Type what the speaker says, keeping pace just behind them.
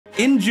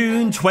In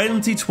June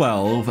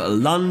 2012,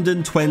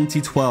 London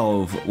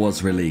 2012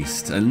 was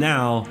released, and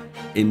now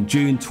in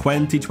June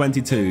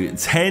 2022,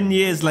 10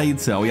 years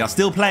later, we are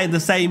still playing the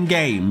same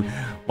game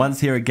once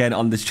here again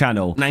on this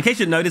channel. Now, in case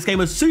you didn't know, this game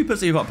was super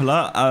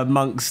popular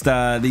amongst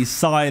the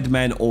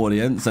Sidemen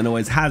audience, and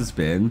always has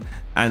been,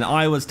 and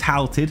I was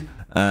touted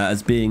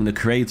as being the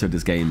creator of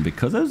this game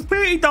because I was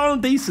pretty darn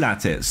decent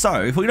at it.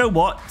 So, if we know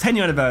what,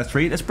 10-year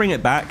anniversary, let's bring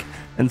it back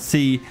and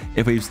see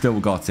if we've still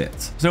got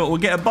it. So we'll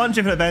get a bunch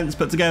of events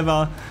put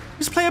together,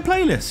 just play a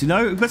playlist, you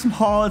know? We've got some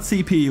hard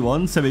CPU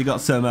ones, so we got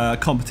some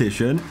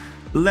competition.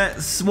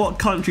 What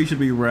country should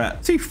we rep?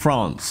 Let's see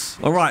France.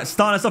 All right,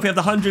 starting us off, we have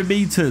the 100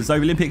 meters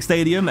over Olympic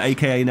Stadium,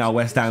 aka now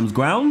West Ham's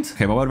ground.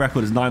 Okay, my world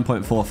record is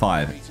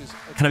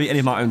 9.45. Can I beat any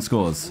of my own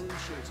scores?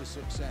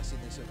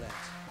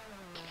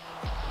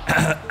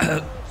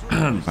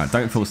 Right,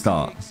 don't full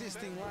start.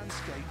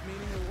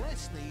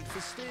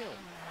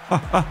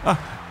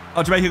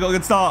 Oh, Jamaica got a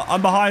good start.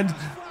 I'm behind.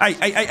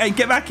 Hey,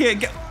 get back here.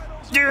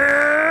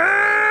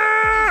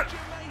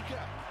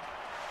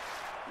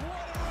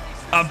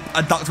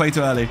 I ducked way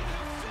too early.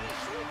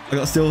 I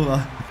got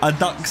silver. I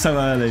ducked so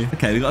early.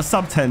 Okay, we got a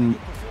sub 10.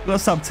 We got a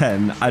sub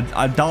 10.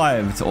 I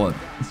dived or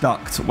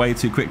ducked way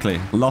too quickly.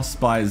 Lost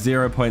by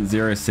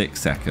 0.06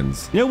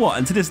 seconds. You know what?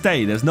 And to this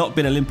day, there's not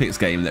been an Olympics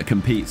game that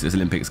competes as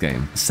Olympics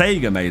game.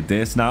 Sega made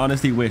this, and I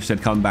honestly wish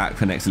they'd come back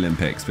for next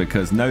Olympics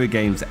because no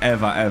games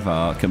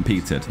ever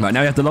competed. Right, now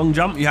you have the long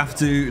jump. You have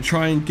to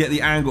try and get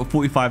the angle at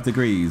 45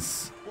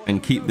 degrees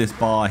and keep this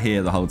bar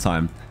here the whole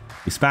time.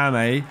 You spam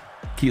A,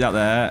 keep that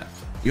there.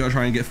 You gotta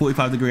try and get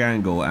 45-degree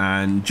angle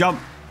and jump.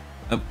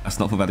 Oh, that's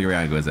not 45-degree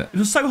angle, is it? It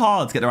was so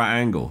hard to get the right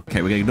angle.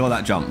 Okay, we're gonna ignore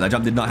that jump. That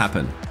jump did not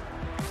happen.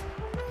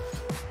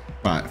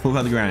 Right,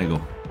 45-degree angle.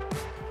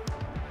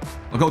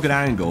 I've got a good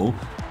angle,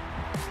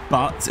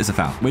 but it's a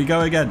foul. We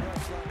go again.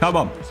 Come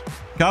on.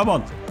 Come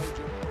on.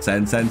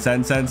 Send.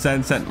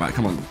 Right,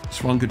 come on.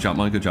 Just one good jump,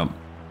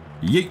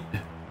 Yeet.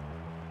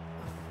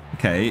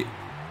 Okay.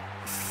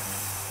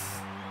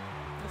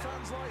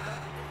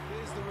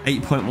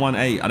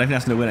 8.18. I don't think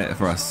that's gonna win it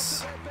for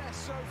us.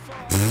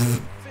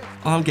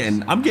 Oh,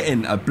 I'm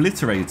getting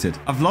obliterated.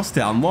 I've lost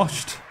it. I'm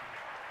washed.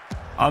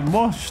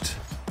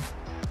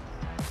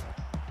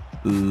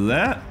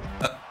 There.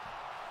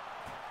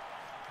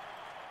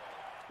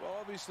 Well,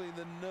 obviously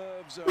the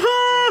nerves are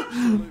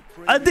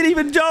I didn't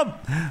even jump.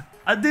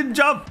 I didn't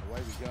jump.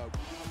 Away we go.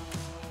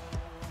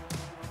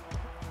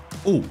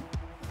 Oh.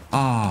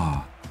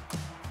 Ah.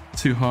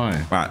 Too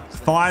high. Right.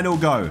 Final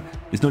go.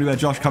 It's normally where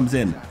Josh comes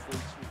in.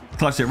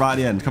 Clutch it right at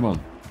the end. Come on.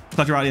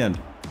 Clutch it right at the end.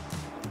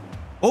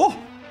 Oh.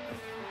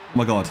 Oh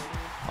my god.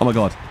 Oh my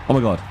god. Oh my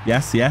god.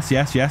 Yes.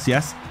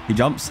 He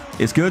jumps.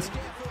 It's good.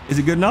 Is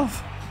it good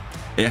enough?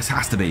 Yes, it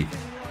has to be.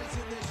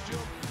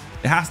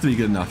 It has to be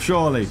good enough,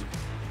 surely.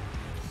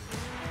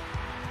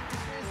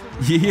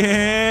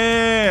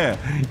 Yeah.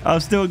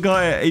 I've still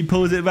got it. He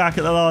pulls it back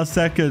at the last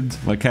second.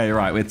 Okay,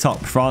 right. We're top.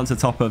 France are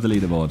top of the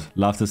leaderboard.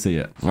 Love to see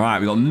it. All right.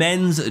 We've got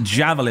men's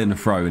javelin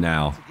throw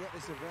now.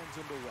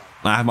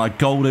 I have my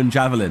golden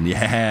javelin.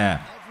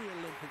 Yeah.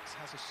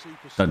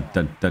 Dun.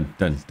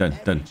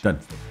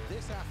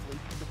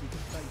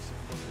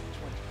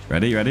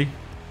 Ready?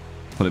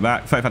 Pull it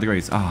back. 35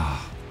 degrees.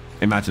 Ah,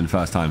 imagine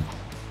first time.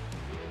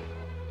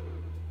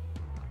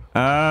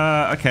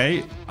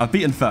 Okay. I've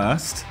beaten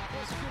first.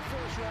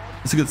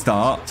 It's a good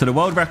start. So the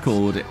world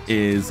record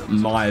is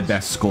my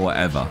best score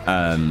ever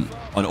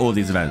on all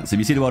these events. If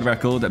you see the world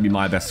record, that'd be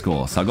my best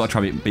score. So I've got to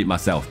try beat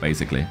myself,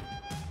 basically.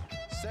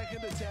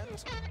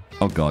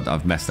 Oh, God.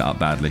 I've messed that up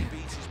badly. You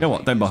know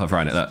what? Don't bother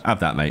throwing it. Look, have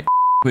that, mate.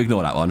 We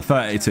ignore that one.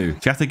 32. So you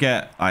have to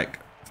get, like...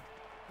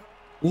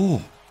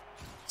 Oh.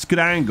 It's a good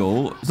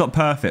angle. It's not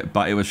perfect,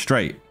 but it was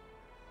straight.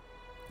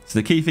 So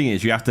the key thing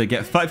is you have to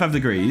get 35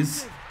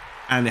 degrees,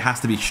 and it has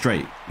to be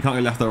straight. You can't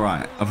go left or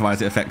right.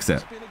 Otherwise, it affects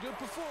it.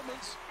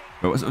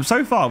 But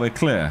so far, we're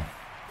clear.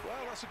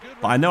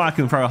 But I know I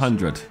can throw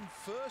 100.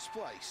 First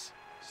place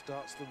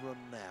starts the run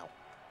now.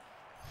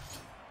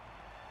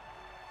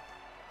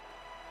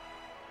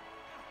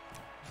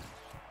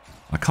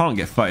 I can't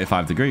get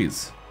 35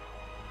 degrees.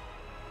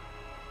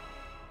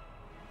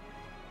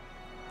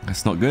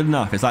 That's not good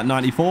enough. It's like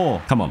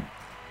 94. Come on.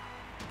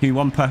 Give me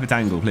one perfect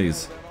angle,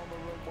 please.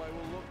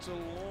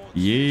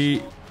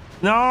 Yeet.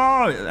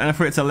 No! And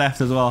for it to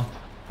left as well.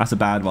 That's a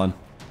bad one.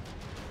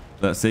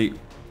 Let's see.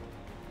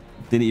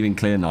 Didn't even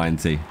clear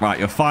 90. Right,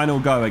 your final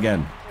go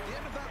again.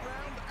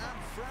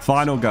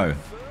 Final go.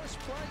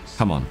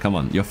 Come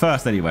on. You're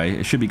first anyway.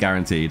 It should be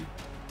guaranteed.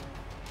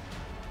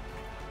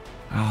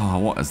 Oh,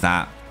 what is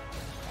that?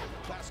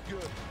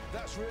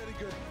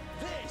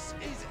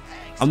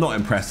 I'm not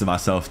impressed with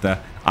myself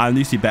there. I'm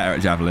usually better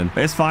at javelin,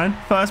 but it's fine.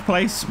 First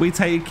place, we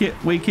take it.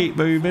 We keep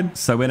moving.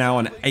 So we're now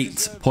on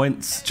 8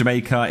 points.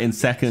 Jamaica in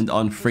second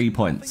on 3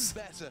 points.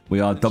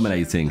 We are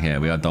dominating here.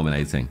 We are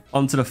dominating.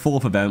 On to the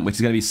fourth event, which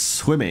is going to be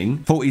swimming.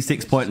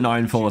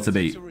 46.94 to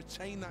beat.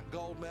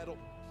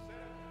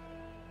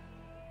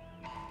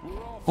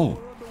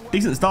 Oh,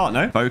 decent start,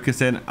 no?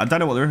 Focusing. I don't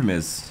know what the rhythm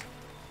is.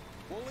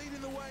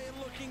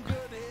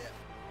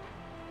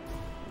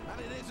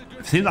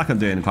 Seems like I'm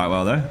doing quite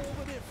well, though.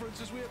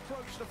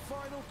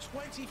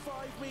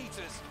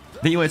 I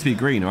think you want it to be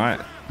green, right?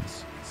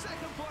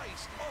 Second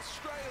place,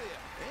 Australia.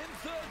 In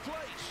third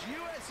place,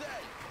 USA.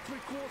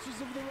 3/4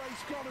 of the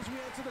race gone as we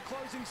enter the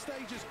closing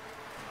stages.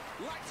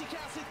 Lactic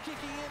acid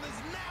kicking in as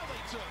now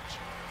they touch.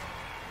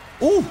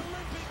 Ooh,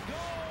 Olympic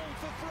gold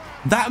for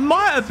France. that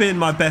might have been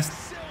my best.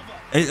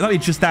 It might be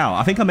just out.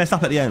 I think I messed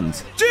up at the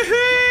end.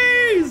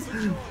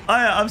 Jeez!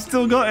 I've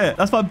still got it.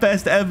 That's my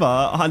best ever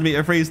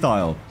 100-meter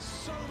freestyle.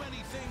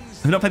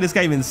 I've not played this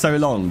game in so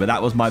long, but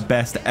that was my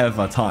best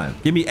ever time.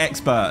 Give me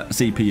expert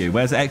CPU.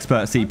 Where's the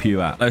expert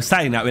CPU at? I was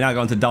saying that we now go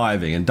on to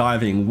diving, and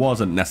diving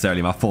wasn't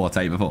necessarily my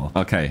forte before.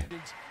 Okay.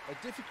 A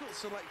difficult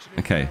selection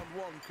Okay. in round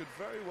one could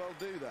very well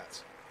do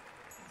that.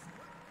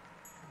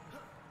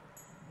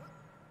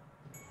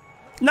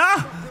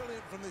 Nah!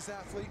 Brilliant from this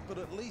athlete, but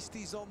at least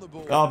he's on the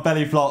ball. Oh,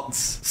 belly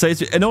flots. So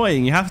it's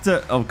annoying. You have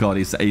to... Oh, God,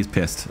 he's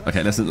pissed.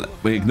 Okay, listen.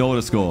 We ignore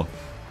the score.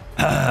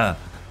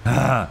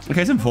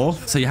 Okay, it's in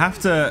fourth. So you have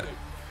to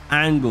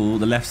angle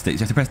the left stick. So you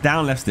have to press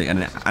down left stick and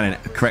then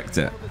correct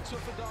it. The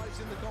tougher dives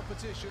in the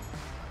competition.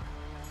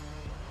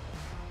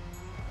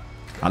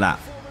 Like that.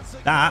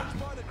 That.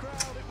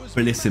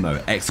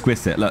 Bellissimo.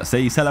 Exquisite. Look,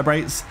 see, he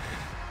celebrates.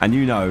 And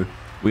you know,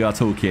 we are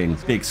talking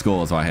big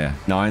scores right here.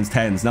 9s,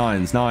 10s,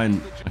 9s,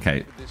 9.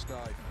 Okay.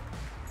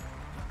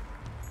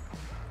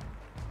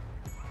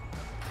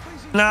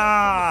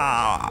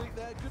 Nah. So you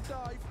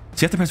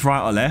have to press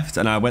right or left,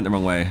 and I went the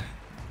wrong way.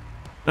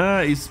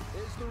 He's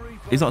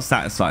not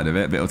satisfied with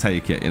it, but he'll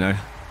take it, you know.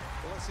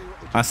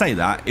 I say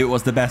that, it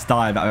was the best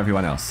dive out of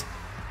everyone else.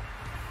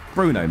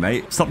 Bruno,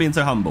 mate, stop being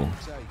so humble.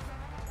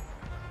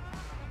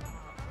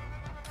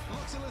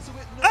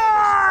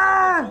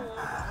 Ah!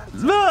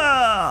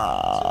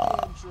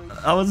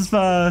 I was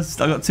first.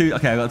 I got two.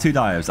 Okay, I got 2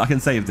 dives. I can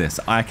save this.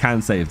 I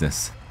can save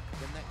this.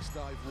 The next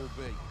dive will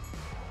be.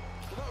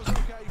 Well, that was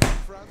okay for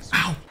France. Ow.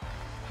 High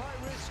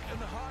risk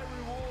and high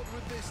reward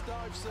with this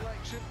dive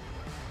selection.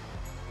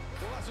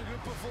 Well, that's a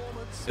good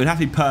performance. It would have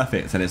to be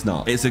perfect, and it's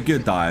not. It's a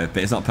good dive,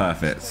 but it's not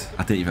perfect.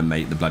 I didn't even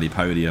make the bloody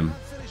podium.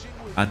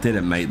 I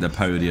didn't make the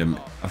podium.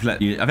 I've let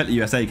the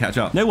USA catch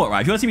up. You know what,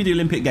 right? If you want to see me do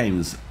Olympic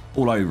Games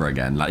all over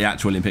again, like the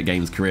actual Olympic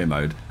Games career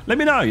mode, let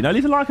me know. You know,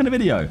 leave a like on the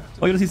video. Or you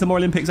want to see some more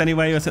Olympics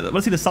anyway? You want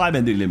to see the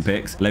Cybermen do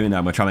Olympics? Let me know.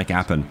 I'm gonna try and make it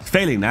happen.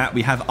 Failing that,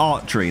 we have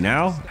archery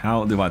now.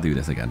 How do I do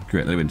this again?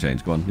 Great. Let me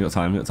change. Go on. You got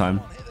time. You got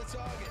time.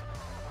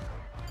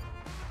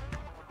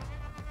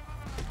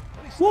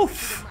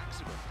 Woof.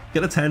 Get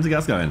the 10 to get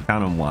us going.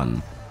 Count on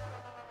 1.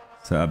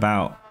 So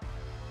about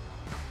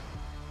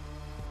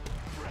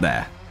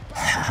there.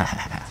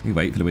 We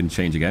wait for the wind to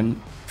change again.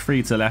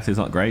 3 to the left is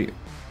not great.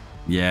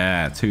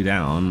 Yeah, 2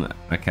 down.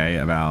 Okay,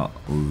 about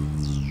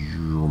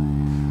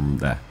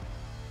there.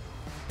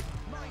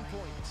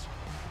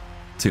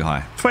 Too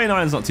high.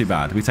 29 is not too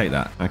bad. We take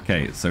that.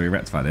 Okay, so we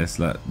rectify this.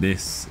 Look,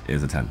 this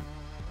is a 10.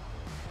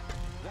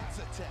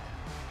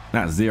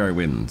 That's 0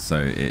 wind, so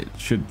it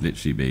should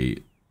literally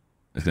be...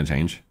 It's going to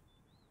change.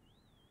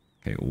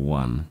 Okay,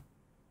 1.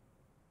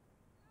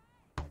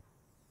 I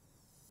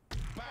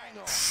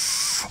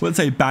wouldn't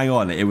say bang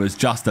on. It was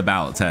just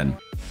about 10.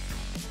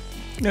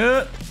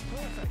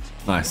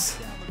 Nice.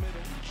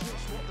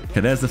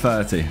 Okay, there's the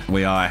 30.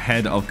 We are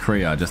ahead of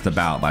Korea just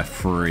about by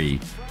 3.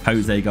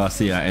 Jose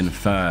Garcia in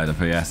 3rd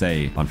for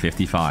USA on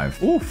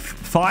 55. Oof,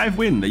 5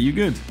 win. Are you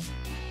good?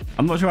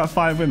 I'm not sure about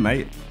 5 win,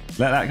 mate.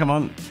 Let that come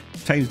on.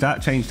 Change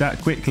that. Change that.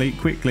 Quickly.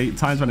 Quickly.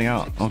 Time's running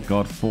out. Oh,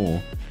 God.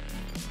 4.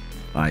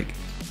 Like,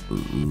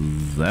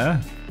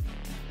 there.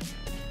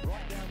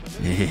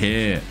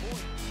 Yeah.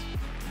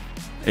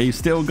 He's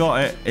still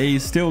got it.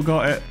 He's still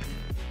got it.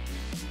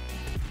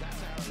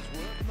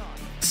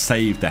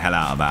 Saved the hell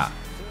out of that.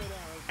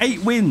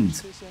 8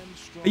 wins.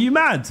 Are you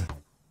mad?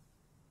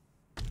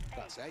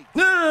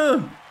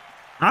 No,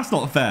 that's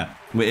not fair.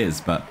 Well, it is,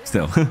 but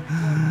still.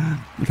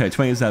 Okay,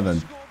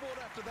 27.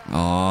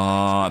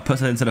 Oh, it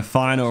puts us into the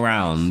final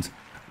round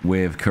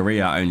with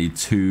Korea only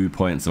 2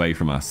 points away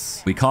from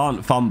us. We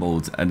can't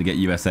fumble and get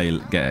USA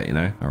get it, you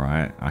know. All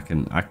right, I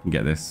can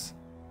get this.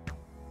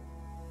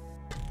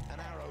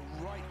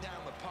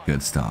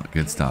 Good start.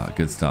 Good start.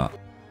 Good start.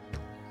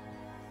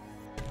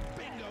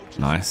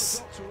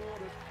 Nice.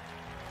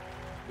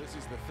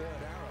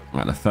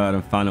 Right, the 3rd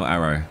and final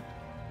arrow.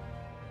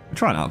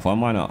 Try an up one,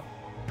 why not?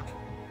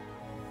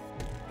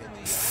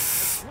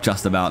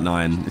 Just about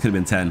 9. It could have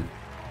been 10.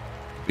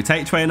 We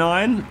take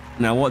 29.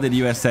 Now, what did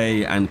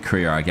USA and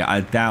Korea get?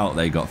 I doubt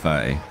they got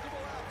 30.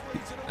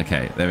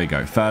 Okay, there we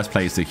go. 1st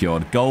place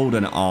secured.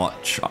 Golden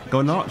arch.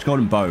 Golden arch?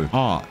 Golden bow.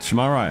 Arch, am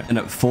I right? And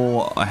at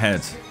 4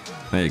 ahead.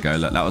 There you go.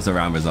 Look, that was the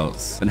round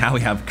results. And now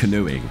we have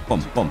canoeing.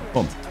 Boom, boom,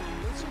 boom.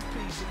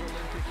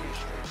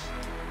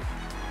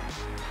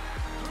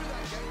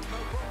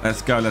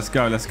 Let's go, let's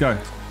go, let's go.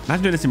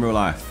 Imagine doing this in real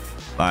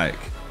life. Like,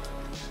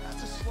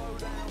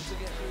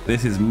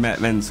 this is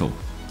mental.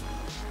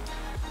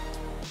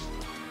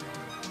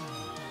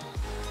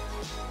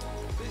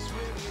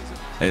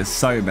 It's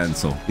so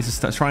mental. You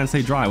just try and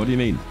stay dry. What do you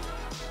mean?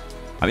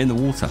 I'm in the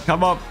water.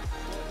 Come on.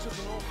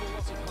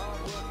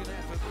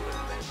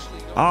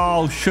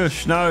 Oh,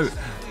 shush, no.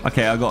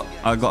 Okay, I got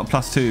a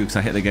 +2 because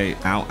I hit the gate.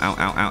 Ow, ow,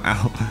 ow, ow,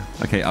 ow.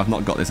 Okay, I've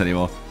not got this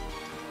anymore.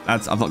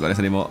 I've not got this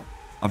anymore.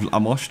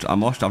 I'm washed.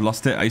 I've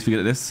lost it. I used to be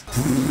good at this.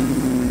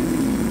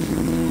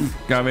 I'm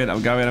going.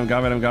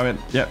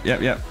 Yep.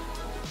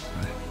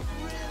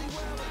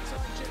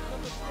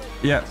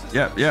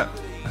 Yep.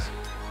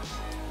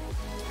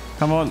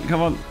 Come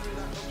on.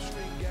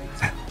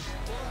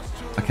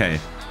 Okay.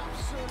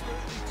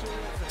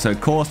 So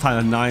course time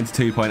of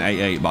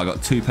 92.88, but I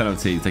got 2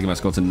 penalties, taking my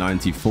score to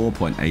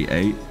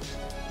 94.88,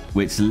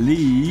 which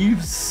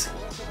leaves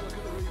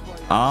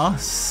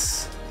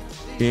us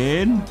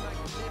in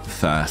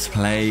first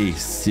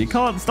place. You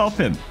can't stop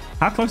him.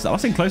 How close? I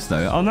was in close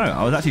though. Oh no,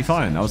 I was actually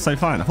fine. I was so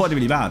fine. I thought I did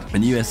really bad.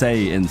 And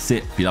USA in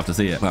SIP, you'd love to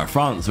see it. Right,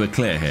 France, we're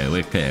clear here.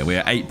 We're clear.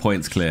 We're 8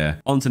 points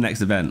clear. On to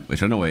next event, which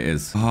I don't know what it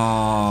is.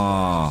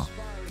 Oh.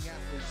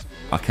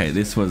 Okay,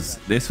 this was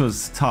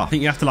tough. I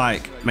think you have to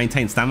like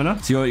maintain stamina.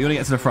 So you want to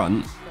get to the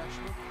front.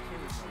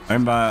 I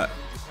remember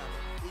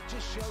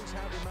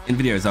in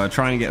videos I would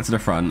try and get to the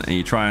front and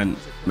you try and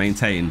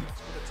maintain.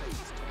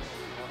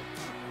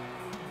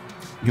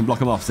 You can block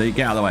them off. See,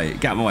 get out of the way.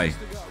 Get out of my way.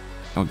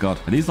 Oh god,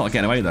 but he's not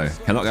getting away though.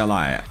 I'm not gonna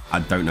lie, I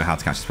don't know how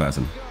to catch this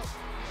person.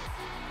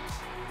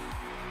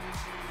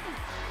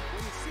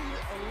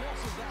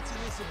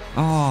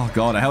 Oh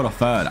god, I held off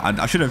third.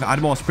 I should have had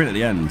more sprint at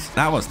the end.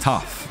 That was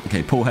tough.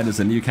 Okay, Paul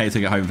Henderson, UK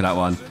took it home for that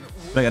one.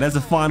 But yeah, there's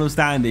the final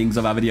standings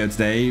of our video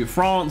today.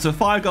 France with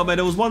 5 gold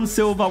medals, 1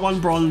 silver, 1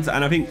 bronze,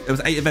 and I think it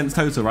was 8 events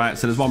total, right?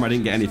 So there's one where I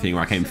didn't get anything,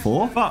 where I came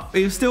 4th, but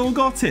we've still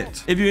got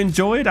it. If you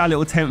enjoyed our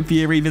little 10th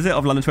year revisit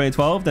of London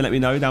 2012, then let me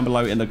know down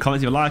below in the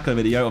comments if you like the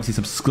video. Obviously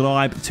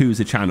subscribe to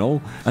the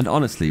channel. And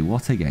honestly,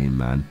 what a game,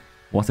 man.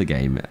 What a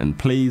game. And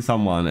please,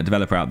 someone, a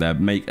developer out there,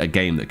 make a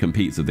game that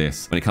competes with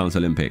this when it comes to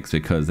Olympics,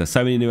 because there's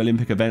so many new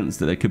Olympic events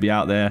that they could be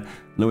out there.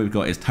 And all we've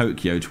got is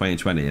Tokyo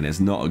 2020, and it's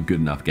not a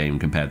good enough game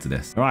compared to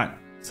this. All right.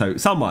 So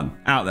someone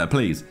out there,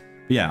 please.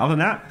 But yeah, other than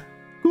that,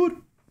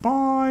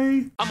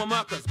 goodbye. I'm a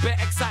Mercus, bare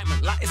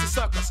excitement like it's a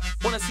circus.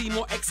 Wanna see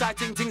more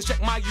exciting things?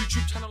 Check my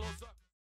YouTube channel on Zerkaa.